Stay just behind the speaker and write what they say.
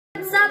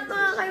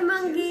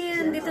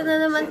Manggi! Dito na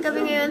naman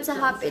kami ngayon sa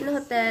Hop In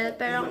Hotel.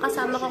 Pero ang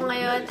kasama ko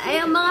ngayon ay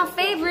ang mga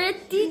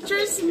favorite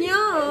teachers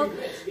nyo.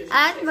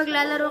 At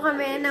maglalaro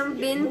kami ng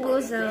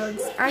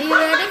Boozled. Are you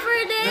ready for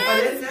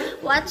this?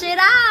 Watch it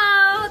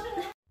out!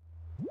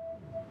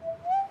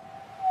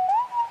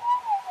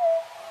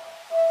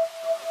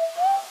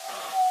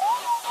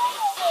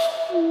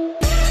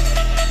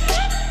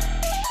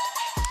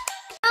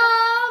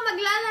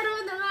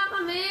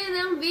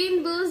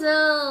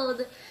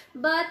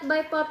 But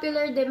by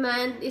popular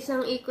demand,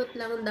 isang ikot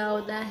lang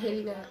daw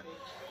dahil nga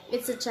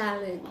it's a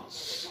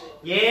challenge.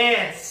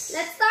 Yes!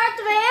 Let's start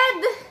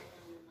with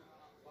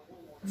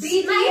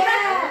BTS!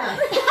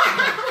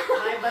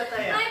 May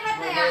bataya. May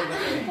bataya.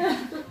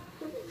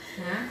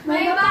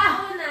 May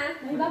bauna.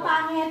 May ba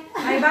pangit?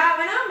 May ba?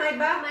 Ano? May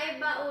ba? May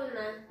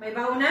bauna. May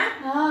bauna?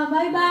 Oh,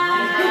 may ba?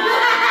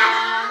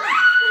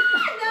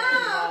 No!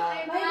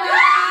 May ba?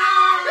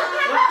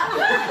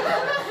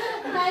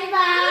 May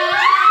ba?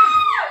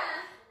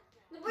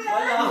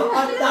 Wala.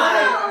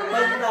 Bantay.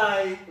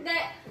 Bantay. Hindi.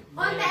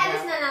 Onte,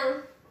 alis na lang.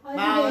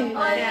 Mount.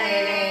 Onte,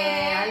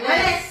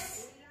 alis.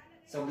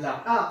 So, black.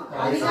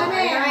 Alis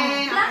kami.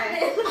 Black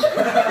din.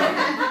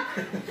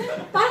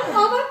 Parang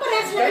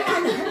pares na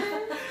yan.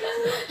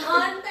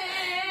 Onte,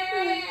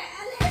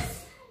 alis.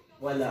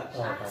 Wala.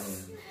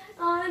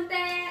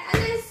 Onte,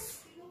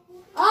 alis.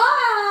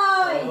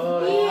 Oy!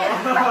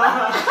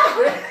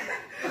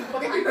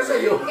 Pakikita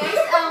sa'yo. Guys,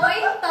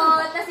 white to,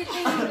 tas ito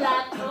yung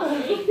black.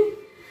 Okay.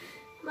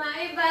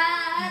 Maiba.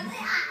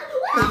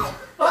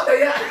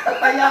 Pataya.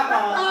 Pataya ka.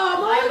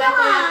 Oh, may ba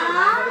ka?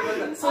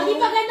 O, di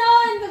pa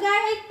ganon.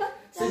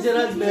 Si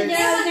Gerald next.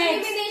 Gerald next.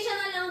 Invitation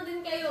na lang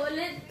din kayo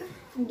ulit.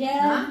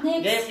 Gerald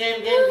next.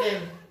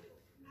 Game.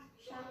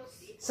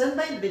 Saan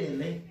ba yung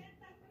binili?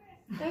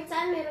 Kahit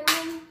saan, meron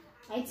yan.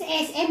 Kahit sa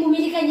SM,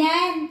 bumili ka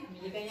niyan.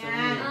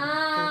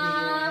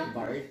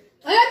 Bart?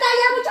 Ayun,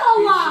 taya mo,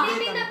 chowa!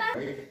 Hindi na ba?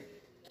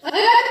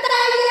 Ayun,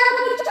 taya mo,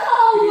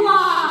 chowa!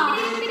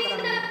 Hindi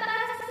na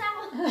para sa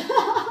ako.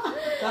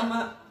 Tama.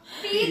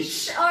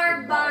 Peach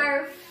or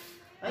barf?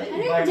 Ano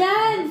yun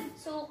dyan?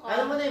 Suka.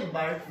 Alam mo na yung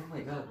barf? Oh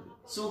my God.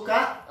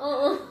 Suka?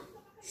 Oo.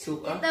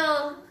 Suka?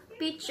 Ito,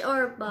 peach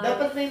or barf.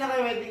 Dapat may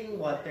naka-wedding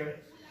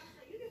water.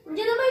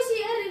 Diyan naman yung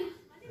CR eh.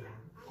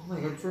 Oh my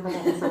God, sure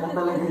nakakasama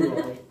talaga yun.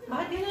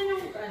 Bakit yun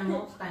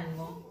yung stand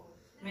mo?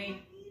 May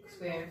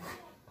square.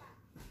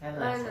 Ano?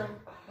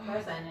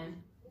 Para saan yan?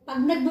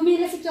 Pag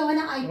nagbumili si Chowa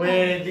ng iPad.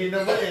 Pwede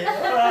naman eh.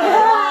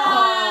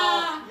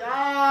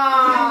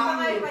 Ang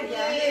iPad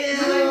yan?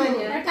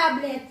 Or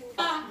tablet.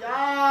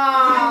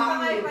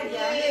 Ang iPad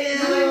yan?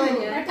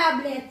 Or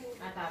tablet.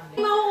 Tablet.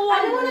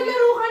 Alam mo,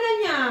 naglaro ka na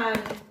niyan.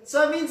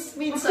 So,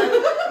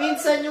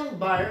 minsan yung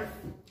barf.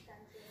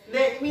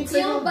 Hindi, minsan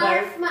Yung yung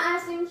barf. barf,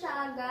 maasim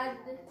siya agad.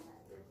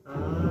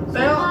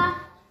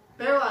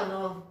 Pero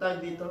ano,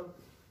 tag dito.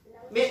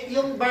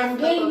 Yung barf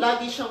na to,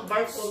 lagi siyang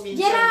barf o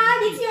minsan.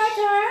 Gerard, it's your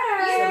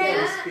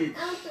turn!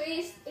 Ang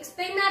twist.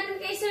 Explain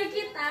natin kay Sir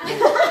Kit ah.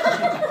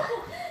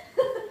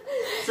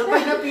 So,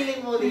 pag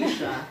napiling mo rin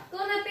siya.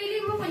 Kung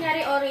napili mo,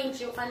 kunyari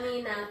orange yung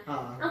kanina,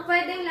 ang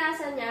pwedeng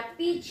lasa niya,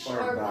 peach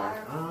or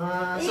barf.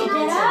 So,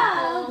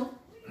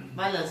 Gerald!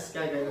 malas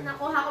ka, gano'n.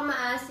 Nakuha ko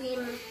maasim.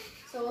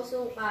 So,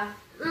 suka.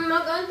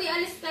 Mag-unti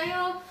alis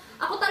kayo.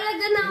 Ako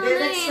talaga na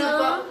una eh,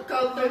 no?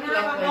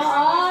 Counterclockwise.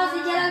 Oo,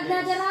 si Gerald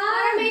na,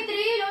 Gerald! May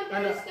thrill. Unti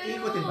alis kayo.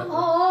 Ikutin ba?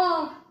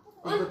 Oo.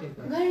 Ikutin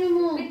ba? Galing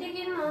mo.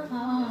 Pitikin mo.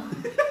 Oo.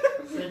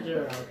 Sir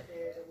Gerald.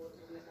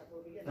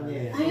 Ano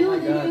yan?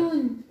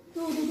 Ayun.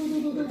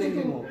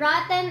 Tingin mo.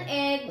 Rotten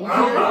egg. Oh,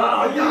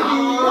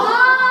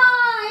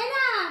 ayan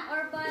na!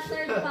 Or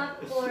buttered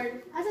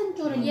popcorn. Asan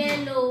tsura niya?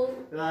 Yellow.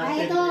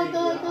 Ay, ito.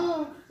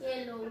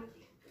 Yellow.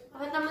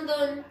 Pakita mo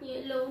doon.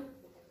 Yellow.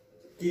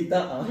 Kita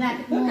ah.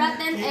 Lapit mo.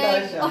 Rotten Kita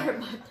egg siya. or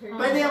buttered.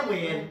 Pwede yung mo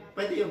yan.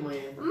 Pwede yung mo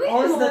yan.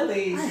 How's the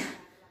taste?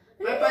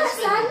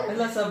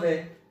 Ano sabi?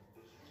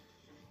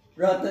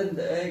 Rotten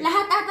egg.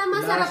 Lahat ata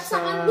masarap sa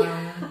kanya.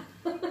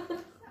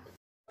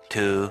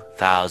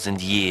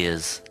 2,000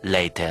 years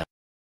later.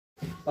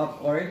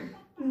 Popcorn?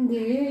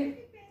 Hindi.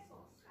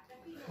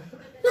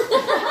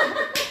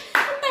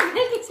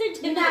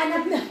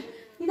 Hinahanap na.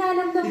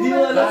 Hindi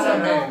mo alam sa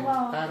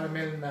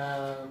Caramel na...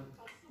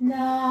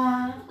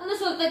 Ano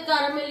salted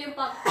caramel yung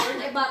popcorn?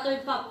 Ay,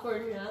 buttered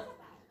popcorn nga.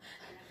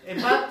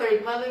 Buttered.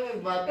 Malang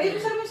yung buttered.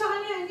 Masarap yung sa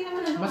kanya. Hindi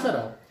naman ano.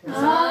 Masarap.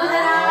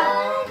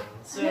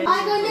 Sweet.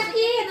 Ay,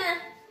 ganyan na.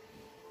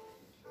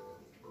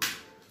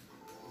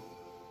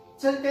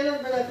 Saan kailan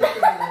ba natin ito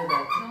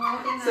nalala?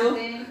 So,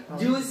 natin.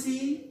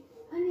 juicy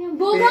Ano yan?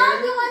 Bugog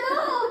yung ano!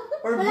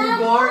 or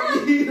bugor?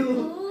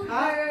 Ew.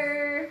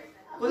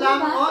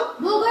 Kulangot?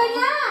 Bugor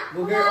nga!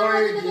 Bugor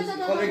or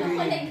Kulay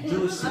green?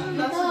 Juicy.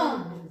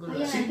 Ito.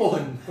 Ayan.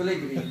 Sipon. Kulay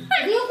green.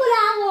 Hindi yung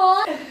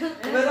kulangot!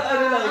 Pero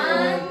ano lang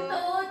yun?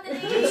 1,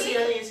 2, 3. Juicy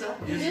ano isa?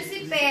 Juicy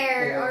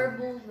pear or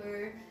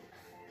booger.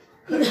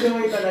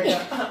 Nagdamay talaga.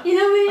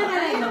 Inamoy na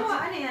talaga.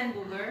 Ano yan,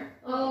 Booger?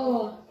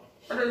 Oo.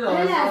 Ano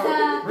Ano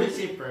lasa?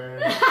 Juicy pear.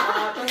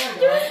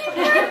 Talaga?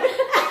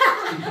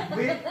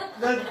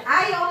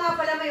 Ay, oo nga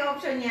pala may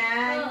option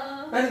yan.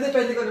 Pero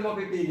depende ko na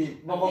mapipili.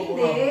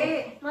 Hindi.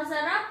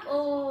 Masarap o...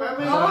 Pero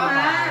may Oo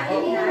nga.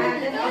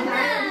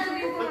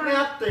 Pag may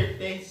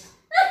aftertaste.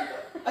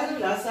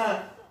 Anong lasa?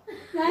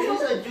 Yung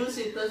sa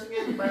juicy, tapos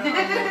ngayon parang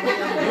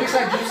Yung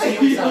sa juicy,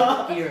 yung sa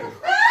ear.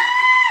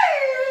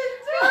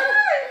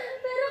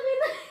 Pero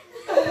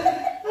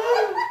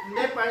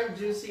hindi, parang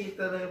juicy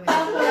talaga.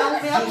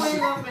 May amoy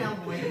lang, may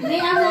amoy.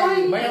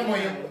 May amoy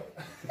yung...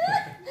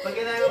 Pag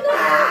ginagawa pa.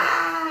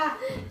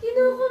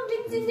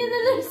 kinukumbinsin niya na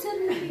lang yung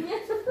sarili niya.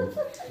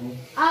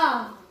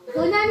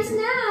 Kunan is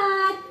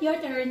not. Your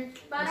turn.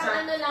 Parang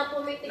ano lang,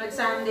 pumitik.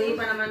 Nag-Sunday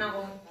pa naman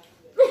ako.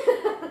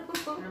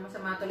 Ano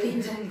masama tuloy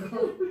yung dyan ko.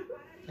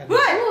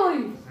 Uy!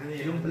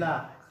 Yung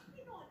black.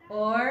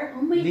 Or?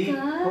 Oh my Leaf.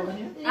 God. Ano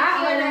yan?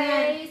 Wala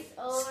yan.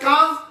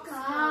 Skunk!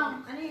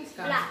 Ano yung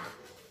skunk? Black.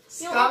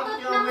 Yung Skunk utot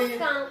yung ng may...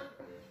 skunk.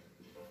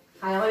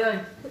 Kaya ko yun.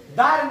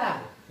 Darna!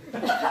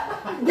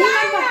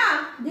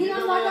 Di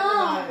lang ba to?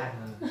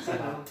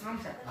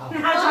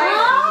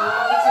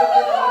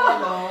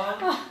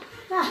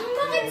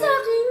 Bakit sa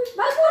akin?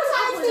 Bakit mo sa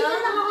akin sila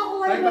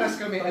nakakakuha Ay, mo? paras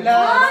kami. Ala,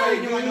 sa'yo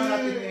yung ano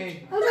natin egg.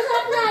 Ang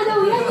masarap na daw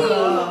yan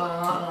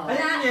eh. Ay,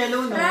 yung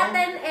yellow, no?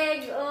 Rotten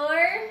egg or...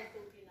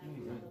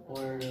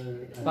 Or...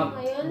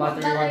 Ayun,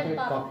 Buttered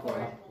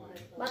popcorn.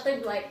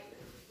 Buttered white.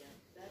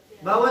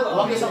 Bawat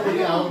Okay sa uli,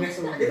 ako na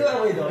sa uli. Ito ang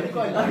way doon. Hindi ko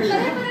alam.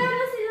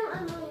 Pare-pareho silang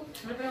ano.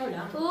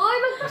 Uy,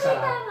 magpakita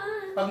Masarap. ka.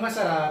 Pag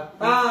masarap,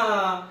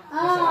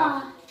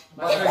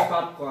 Buttered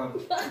popcorn.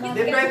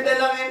 Depende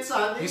lang yan sa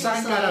ano. yung sa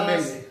akin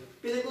caramel eh.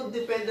 Piling ko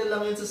depende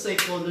lang yan sa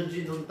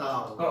psychology ng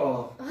tao. Oo.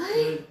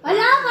 Ay!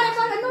 Wala! Para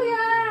ano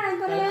yan?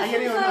 Para Ayan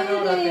yung sa ano,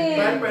 sarili. rotten.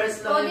 Peppers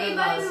lang O, yung di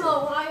ibahin lasa. mo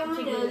kung ayaw mo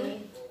yan.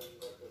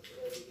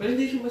 Pero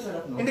hindi siya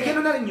masarap, no? Hindi,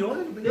 gano'n na rin yun.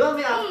 Di ba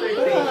may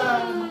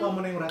aftertaste? Makuha mo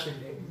na yung rotten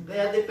egg.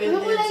 Kaya depende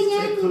Ano kulay yan sa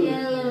niyan? psychology.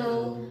 Yellow.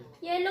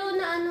 Yellow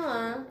na ano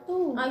ah.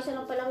 Oh. Ay, isa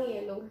lang palang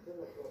yellow.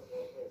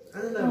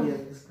 Ano lang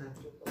yan?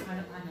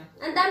 Ano?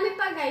 Ang dami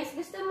pa guys.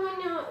 Gusto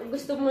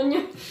mo nyo.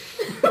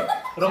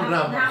 Wrong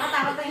round.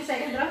 Nakakatakot na yung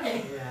second round eh.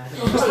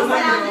 Gusto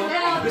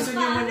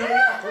niyo mo niya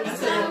ako.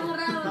 Isang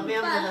round Mamaya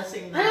mo pa.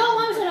 lasing na. Ano ang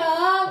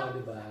masarap? Oh,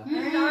 diba?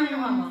 Ano yung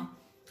mama?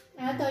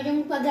 Ito, yung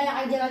pagdala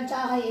kay Gerald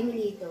tsaka kay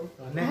Emilito.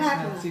 Oh, next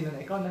na. Sino na?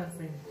 Ikaw na,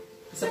 friend.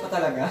 Isa pa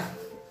talaga?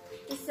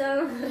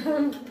 Isang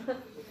round pa.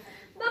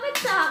 Bakit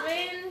sa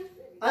akin?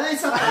 Ano,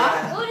 isa pa?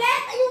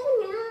 Ulit! Ayoko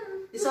niyan.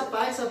 Isa pa?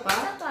 Isa pa.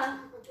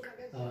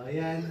 Oh,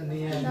 ayan. Ano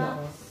yan?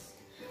 Ako.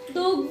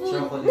 Dog food.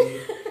 Chocolate.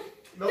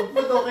 Dog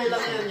food, okay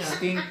lang yan yan.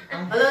 Stink.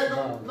 Alam,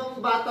 nung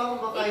bata ko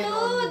makain Ito,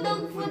 ng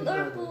dog food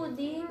or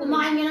pudding.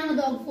 Kumakain ka ng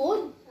dog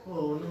food?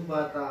 Oo, nung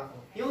bata ko.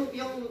 Yung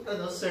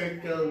ano,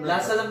 circle na.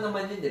 Lasa lang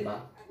naman yun, di ba?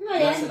 Ano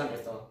yan? Lasa lang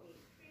ito.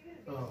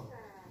 Oo.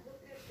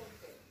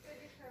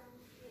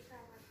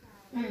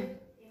 Hmm.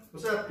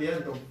 Masarap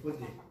yan, dog food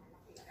eh.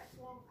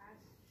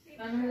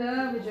 Ano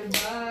love with your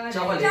body?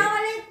 Chocolate.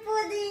 Chocolate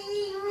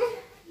pudding!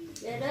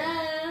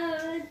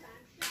 Gerald!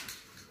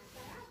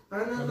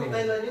 Ano,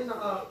 kailan yun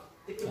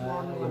nakatikim mo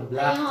ano Yung yun?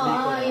 black.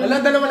 Ay, Wala,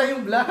 dalawa lang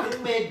yung black.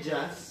 Yung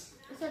medyas.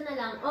 Isa na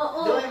lang. Oo.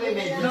 Di ba may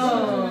medyas?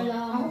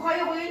 Ako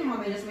kaya ko yun, yung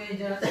mga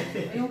medyas.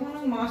 Ayoko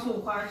ng mga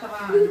suka, tsaka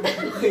ano.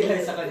 Okay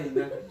lang sa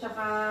kanina.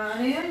 Tsaka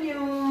ano yun,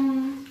 yung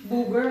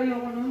booger,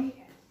 ayoko nun.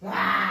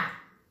 Wah!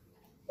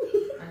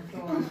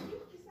 Anton.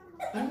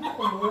 Ano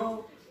ko mo?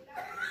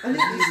 Ano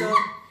yung isa?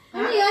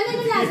 ano yun?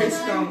 Ano lasa na?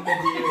 Skunk.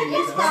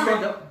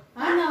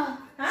 Ano?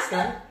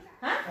 Skunk?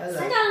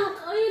 Ano?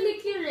 Oh, yung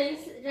liquor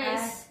rice.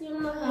 Yung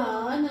mga...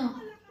 Ano?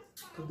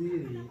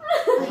 Kadiri.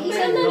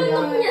 Isa na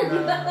lang yan.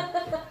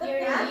 Your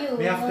review.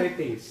 May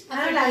aftertaste.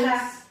 Ano lasa?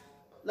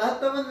 Lahat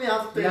naman may Lasa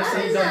aftertaste.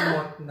 yung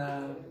damot na...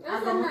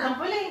 Asan na? Ang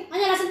pala eh.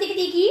 Ano? Lasang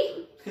tiki-tiki?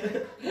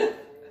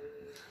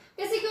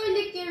 Kasi kung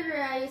liquor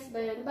rice ba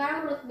yun,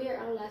 parang root beer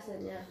ang lasa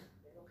niya.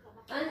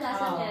 Ang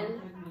lasa niyan.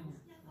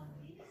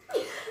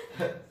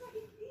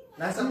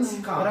 Lasang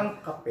skunk. Parang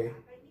kape.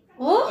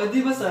 Oh? Oh, di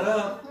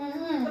masarap.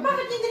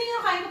 Bakit hindi rin yung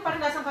kain ko parang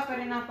lasang kape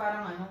rin na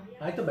parang ano?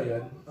 Ah, ito ba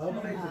yun? Oo,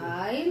 baka ito.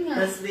 Ayun nga.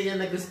 Tapos di niya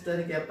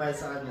nagustuhan kaya para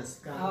sa kanya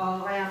skunk.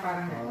 Oo, kaya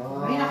parang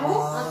Oh. ay naku!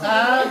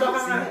 Ah, baka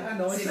nga,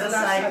 ano, isang Sinasay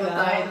lasa ko lang.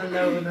 tayo ng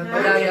launa.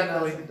 Malaya to,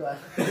 hindi to ah.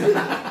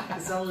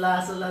 Isang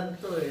lasa lang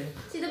to eh.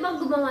 Sino bang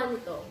gumawa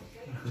nito?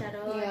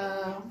 Charot.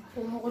 Yeah.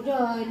 Pumo ko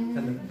dyan.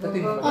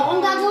 Tating mo. O, kung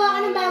gagawa ka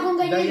ng bagong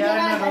ganyan, Diana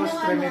Gerald, Rose ano?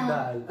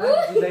 Tremendal.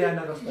 Ah, si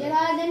Diana Rose.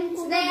 Gerald, anong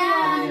kung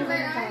Diana.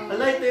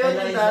 Ala, ito yun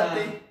yung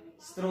dati.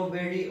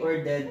 Strawberry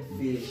or dead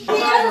fish?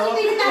 Hindi ano,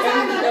 pipili na sa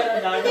ano.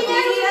 Hindi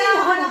na lang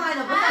ako ng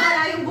ano, basta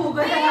wala yung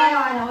booger na tayo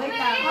ano, wait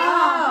lang.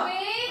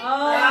 Wait!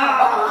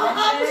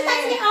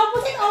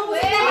 Opposite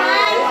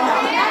naman.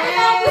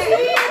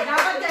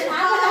 Dapat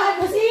ganun.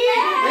 Opposite.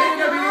 Ayun,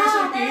 nabili ko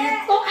sa kit.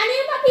 Kung ano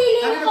yung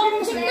papili mo,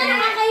 opposite na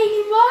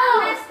nakakainin mo.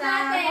 Test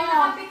natin.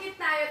 Nakapikit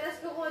tayo, tapos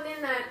kukunin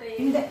natin.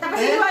 Hindi, tapos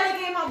iwala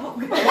kayo yung mga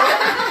booger.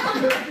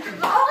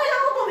 Okay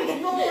lang kung pumigit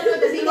mo muna,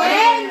 tapos Hindi,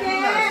 iwala. hindi.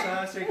 Lasa,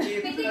 Sir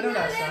Kit. Ano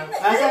lasa?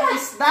 Lasang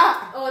isda!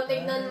 O,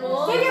 tignan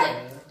mo.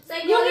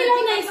 Yung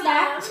ilang na isda?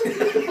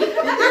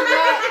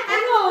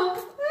 Ano?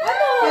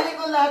 Ano? Pili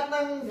ko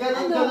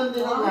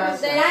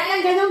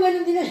yung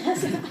ganun din na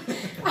lasa.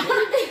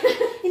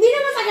 Hindi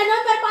naman sa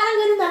ganun, pero parang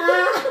ganun na nga.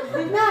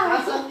 Na.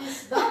 Lasang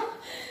isda.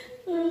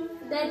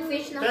 Dead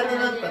fish na Pero parang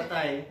lang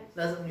patay.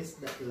 Lasang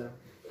isda lang.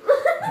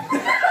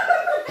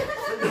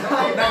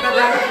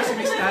 Nadadala ko si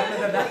Miss Nat,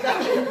 nadadala.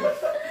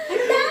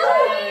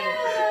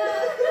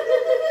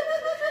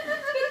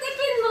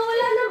 Pitikin mo,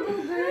 wala na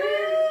booger.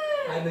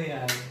 Ano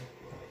yan?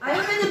 Ayaw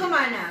na niya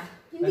gumana.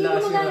 Hindi ko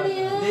magana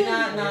yan. Hindi na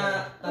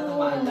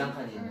tatamaan lang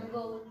kanina.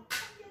 Go.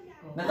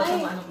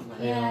 Natatamaan ako ba?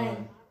 Yan.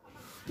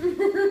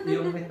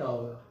 Yung ito.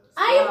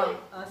 Ay!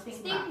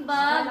 Stick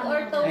bag or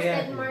toasted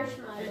Ayan.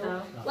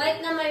 marshmallow. White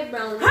na may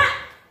brown.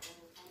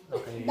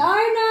 Okay.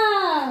 Darna!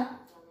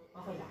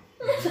 Okay lang.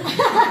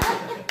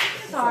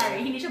 Sorry,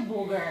 hindi siya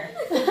booger.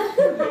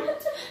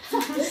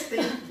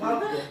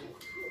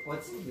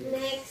 What's this?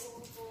 Next.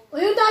 O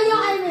yung tayo,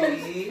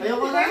 Iris.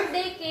 Ayoko na.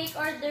 Birthday cake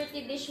or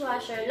dirty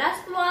dishwasher.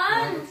 Last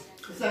one.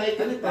 Isa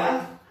ito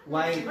pa.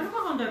 White. Ano ka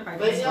counterpart?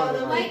 Pwede ako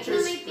na White na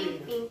pictures may screen.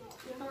 pink.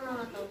 Itong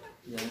mga to.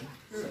 Yan.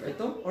 So,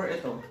 ito or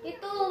ito?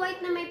 Ito,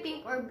 white na may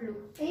pink or blue.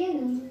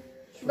 Ayan.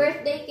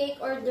 Birthday cake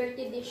or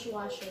dirty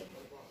dishwasher.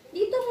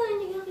 Dito ka,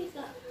 hindi ka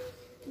kita.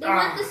 They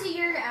want to see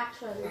your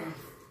reaction.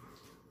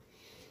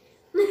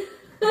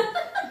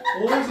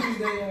 Oo, si Miss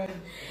Dayan.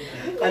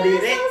 Kadiri.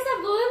 Wala siyang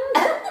sabon.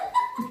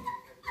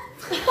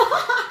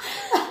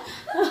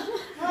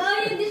 Oh,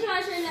 yung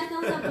dishwasher lahat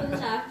ng sabon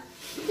siya.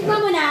 Tignan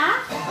mo na?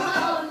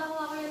 Oo,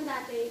 nakuha ko yung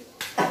dati.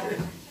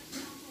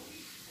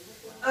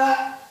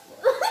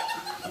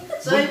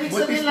 So, ibig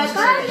sabihin lahat ng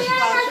Paano yan?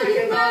 dishwasher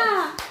Nandito na!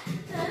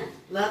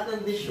 lahat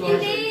ng dishwasher.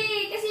 Hindi,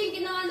 kasi yung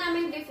ginawa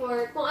namin before,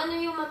 kung ano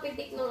yung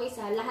mapitik ng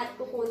isa, lahat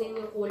kukunin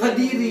yung kulay.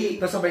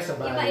 Kadiri! Tapos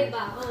sabay-sabay.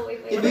 Iba-iba. Oo,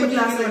 Iba iba-iba. yung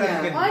lasa niya.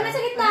 Oh, nasa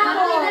gitna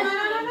ako.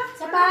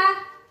 Isa pa.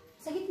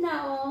 Sa gitna,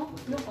 oh.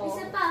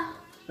 Isa pa.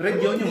 Red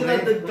yun yung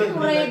red. Dinadagdag mo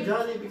na Red.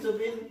 dyan. Ibig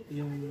sabihin.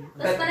 Yung...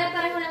 Tapos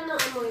pare-pareho lang ng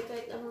amoy,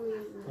 kahit amoy.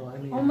 Oh,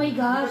 ano Oh yan? my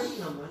gosh.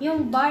 Yung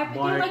bark. Ito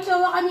yung may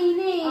jowa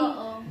kanina eh.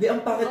 Oo. Di,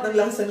 ang pakit ng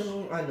lasa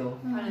nung ano,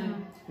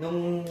 nung...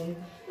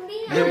 Hindi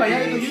Hindi pa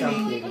yan, ito yun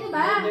eh. Ano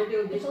ba?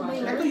 Ito ba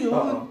yun? Ito yun.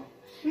 Oo.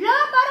 La,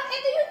 parang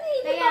ito yun eh.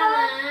 Di Kaya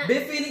ba? nga. Be,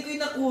 feeling ko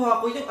yung nakuha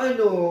ko yung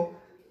ano,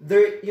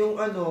 dirt, yung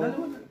ano,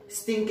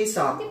 stinky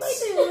socks. Di ba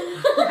ito yun?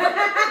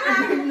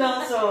 Yung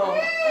lasa.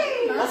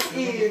 As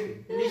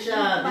in. Hindi siya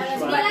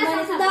dishwasher. Wala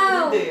sa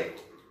daw. Hindi.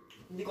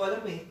 Hindi ko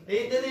alam eh.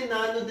 Eh, din na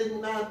ano din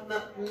na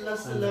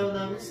last na lang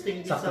namin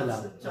stinky Sakto socks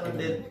lang. at saka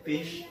dead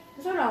fish.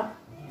 Masarap.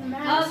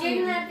 Okay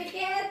na,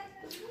 tiket.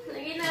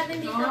 Lagyan natin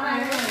dito para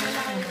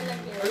wala kayo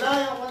nalagyan. Wala,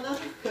 ayoko na.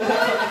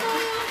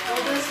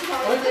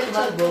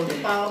 Hindi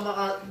pa ako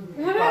maka...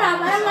 Masarap.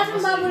 Parang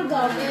lasang bubble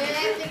gum.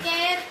 Eh,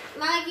 tiket.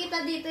 Makikita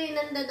dito yung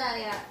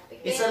nandadaya.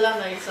 Tiket. Isa lang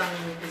na isang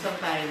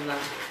kain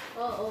lang.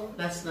 Oo.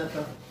 Last na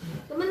to.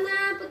 Come on na,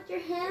 put your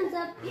hands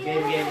up. Game,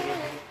 game, Yeah.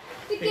 game.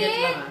 Pikit Pikit.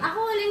 lang, ah. Ako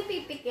huling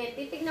pipikit.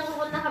 Titignan ko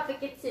kung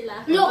nakapikit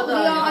sila. Look,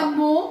 kuyaan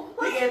mo.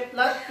 Pikit,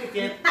 lahat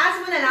pikit. Taas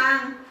mo na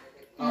lang.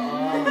 Oo.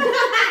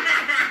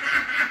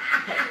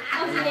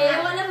 O sige,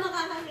 walang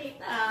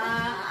makakakita.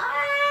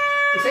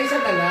 Isa-isa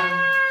na lang.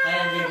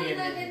 Kaya game, Hindi game,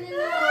 na game.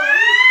 ganun o.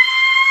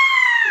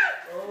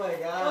 Oh my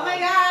God. Oh my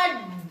God!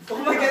 Oh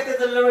my God,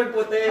 ito na naman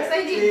puti. Basta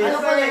hindi. Please. Ano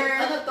ba yun?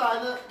 Ano to?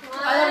 Ano?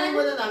 Alamin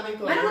mo na namin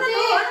ko. Ano mo na to?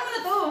 Ano mo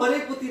na to?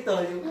 Palay puti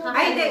tayo.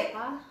 Ay, hindi.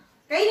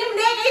 Kainin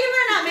mo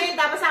na namin.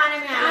 Tapos sa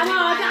kanan nga. Ano,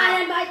 sa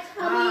kanan, bakit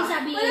kami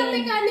sabihin? Walang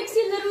mechanics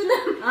yung laro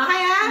namin.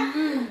 Okay ah?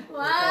 1,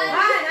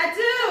 1,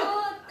 2,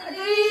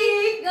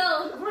 2, 3, go!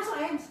 Of sa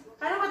ends.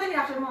 Kala mo yung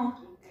reaction mo?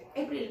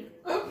 April.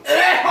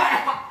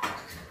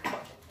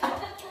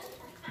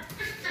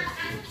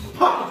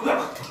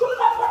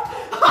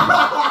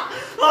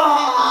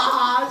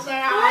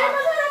 Sarap! Ay,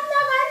 masarap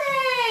naman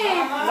eh.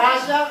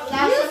 Lasa,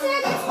 You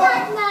said it's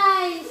not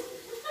nice.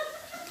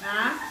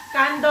 Ha?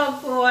 Canned dog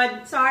food.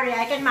 Sorry,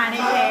 I can manage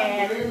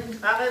it.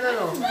 Akin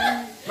ano?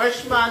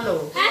 Marshmallow.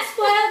 As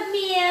spoiled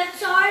milk.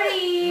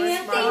 Sorry.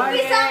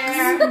 Stinky socks!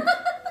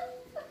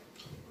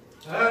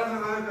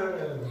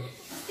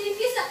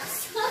 Stinky socks!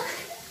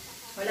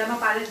 Wala,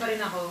 mapalit pa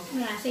rin ako.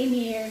 Yeah, same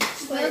here.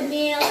 Spoiled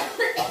milk.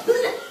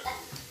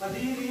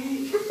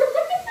 Kadiri.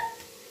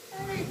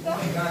 Oh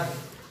my God.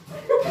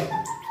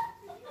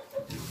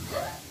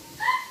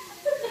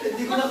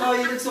 Hindi ko na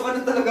kaya. Nagsuka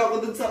na talaga ako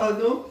dun sa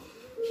ano.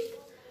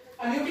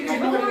 Ano yung kinain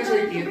mo na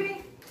Sir Kit?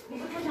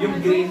 Yung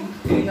green.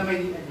 Green na may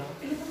ano.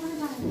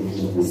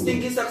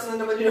 Stinky socks na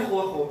naman yung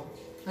nakuha ko.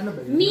 Ano ba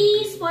yun? Me,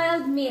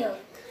 spoiled milk.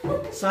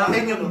 Sa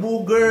akin yung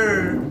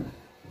booger.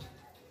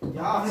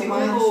 Yeah,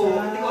 Siguro.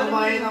 Hindi ko alam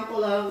Kumain eh. ng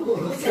pulango.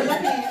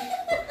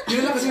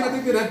 Yun lang kasi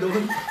natitira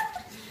doon.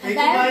 Ay,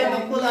 kumain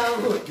ng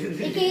pulango.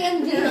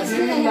 AKMG.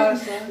 Yun yung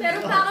lasa.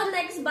 Meron pa ako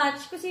next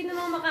batch kung sino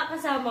mang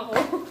makakasama ko.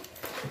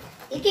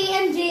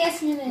 AKMJS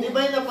nyo na Di yun.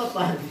 ba yung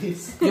napapanis?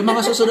 Yung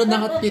mga susunod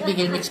na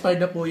titikim, expired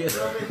na po yan.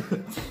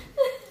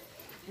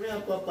 May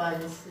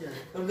napapanis yan.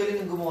 Ang galing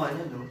ng gumawa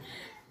niya, no?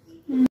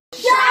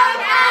 Shout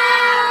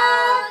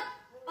out!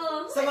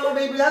 Oh, Sa mga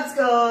baby loves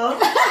ko!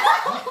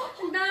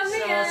 ang dami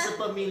ah. Sa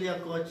pamilya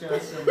ko, tsaka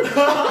sa...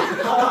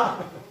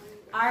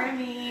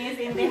 Armies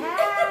in the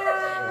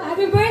house.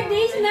 Happy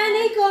birthday sa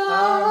nanay ko!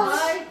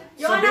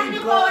 Yung anak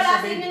niyo po, wala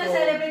sa inyo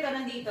na-celebrate ka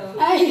nandito.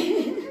 Ay!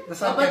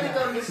 Dapat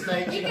ikaw, Miss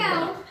Light.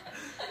 Ikaw.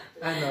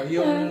 Ano,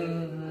 yung...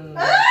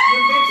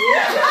 Yung babes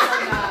niya.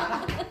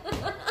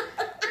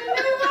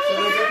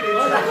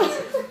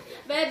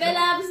 Bebe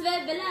Labs,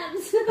 Bebe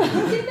Labs. Sino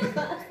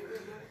ba?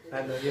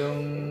 Ano, yung...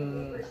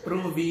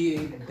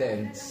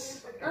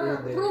 Providence.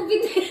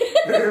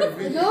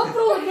 Providence. No,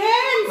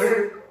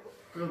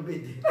 Prudence!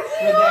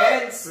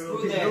 Prudence.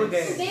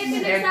 Hindi,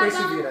 And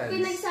perseverance.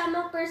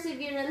 pinagsamang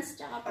perseverance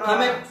tsaka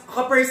Kami,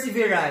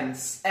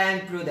 ka-perseverance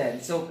and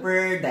prudence. So,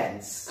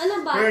 per-dance.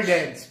 Ano ba?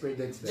 Prudence.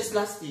 Just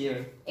last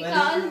year.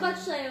 Ikaw, ano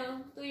batch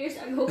sa'yo? 2 years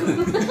ago.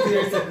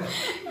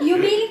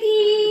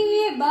 Humility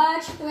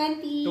batch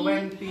 20...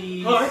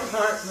 20... Heart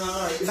na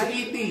heart. Na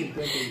 18.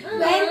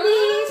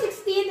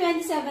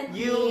 2016, 2017.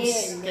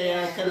 Use.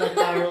 Kaya kala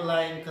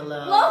Caroline,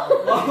 kala...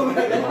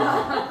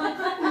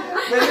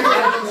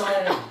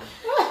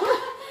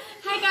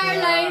 Hi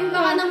Caroline,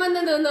 baka naman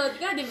nanonood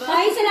ka, di ba?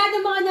 Ay, sa lahat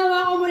ng mga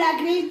nawa ko mula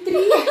grade 3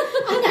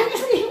 hanggang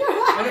senior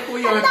high. Ano po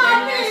yun? Ang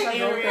dami! 10 years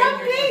ago, From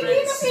grade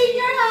 3 to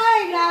senior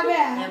high. Grabe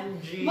ah.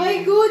 MG. My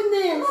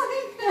goodness.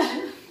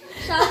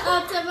 Shout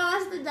out sa mga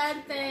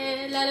estudyante,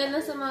 lalo na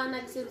sa mga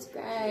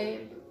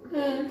nag-subscribe.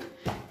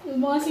 Yung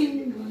mga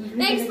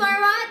Thanks for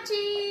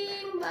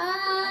watching!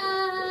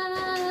 Bye!